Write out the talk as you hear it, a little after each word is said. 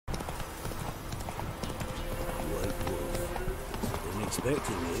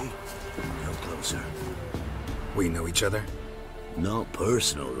expecting ye. Come closer. We know each other? Not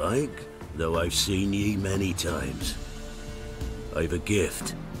personal, like, though I've seen ye many times. I've a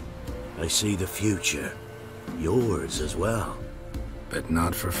gift. I see the future. Yours as well. But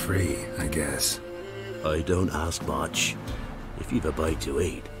not for free, I guess. I don't ask much, if you've a bite to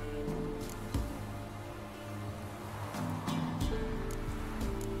eat.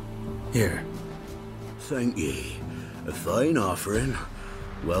 Here. Thank ye. A fine offering.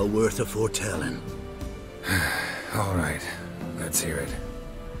 Well worth a foretelling. All right. Let's hear it.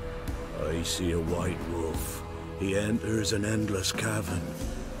 I see a white wolf. He enters an endless cavern.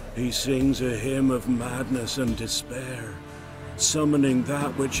 He sings a hymn of madness and despair, summoning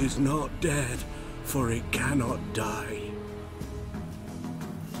that which is not dead, for it cannot die.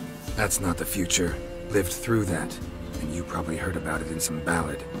 That's not the future. Lived through that, and you probably heard about it in some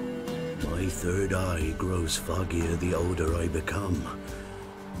ballad. My third eye grows foggier the older I become.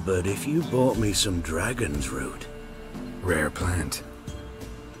 But if you bought me some Dragonroot... Rare plant.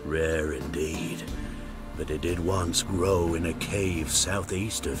 Rare indeed. But it did once grow in a cave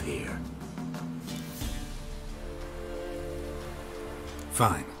southeast of here.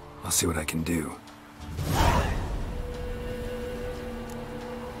 Fine. I'll see what I can do.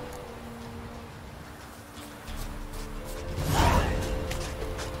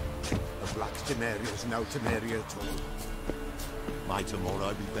 A black Temeria's no Temeria at all. My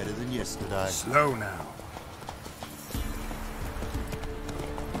tomorrow be better than yesterday. Slow now.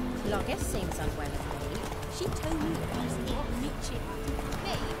 Logis seems unwell of me. She told me it was not Nietzsche.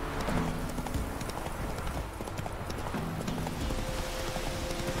 Me?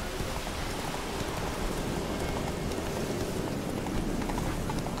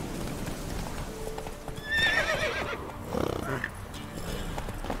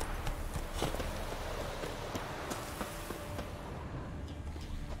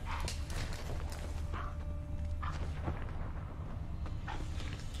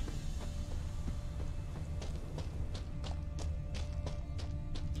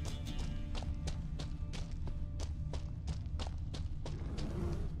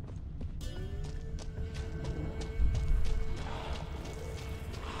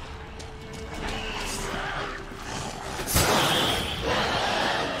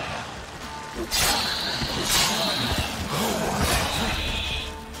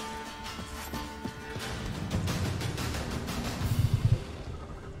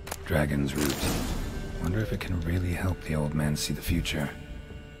 Dragonroot. Wonder if it can really help the old man see the future.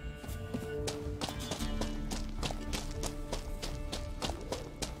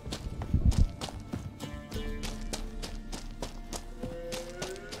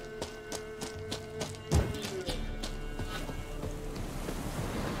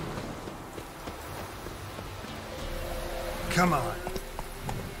 Come on.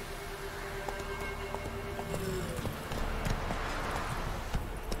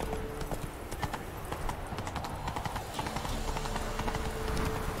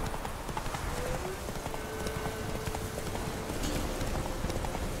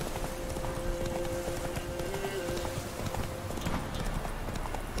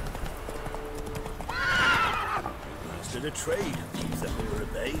 The trade keeps the hunger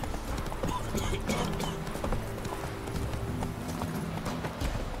at bay.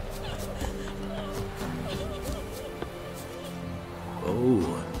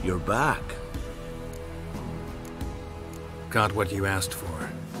 Oh, you're back. Got what you asked for.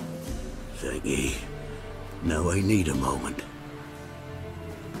 Thank ye. Now I need a moment.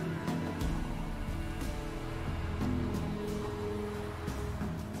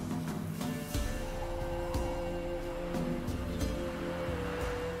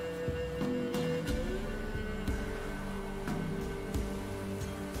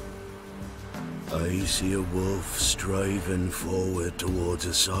 I see a wolf striving forward towards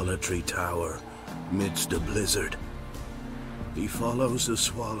a solitary tower, midst a blizzard. He follows the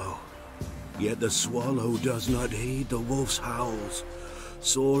swallow, yet the swallow does not heed the wolf's howls,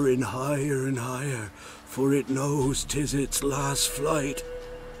 soaring higher and higher, for it knows 'tis its last flight.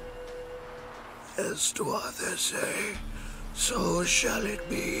 As to others say, so shall it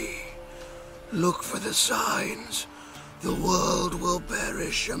be. Look for the signs. The world will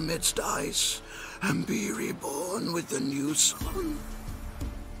perish amidst ice, and be reborn with the new sun.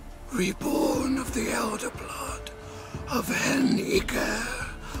 Reborn of the elder blood, of hen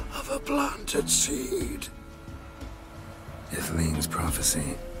Iker, of a planted seed. Ithleen's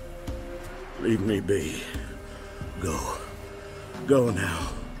prophecy. Leave me be. Go. Go now.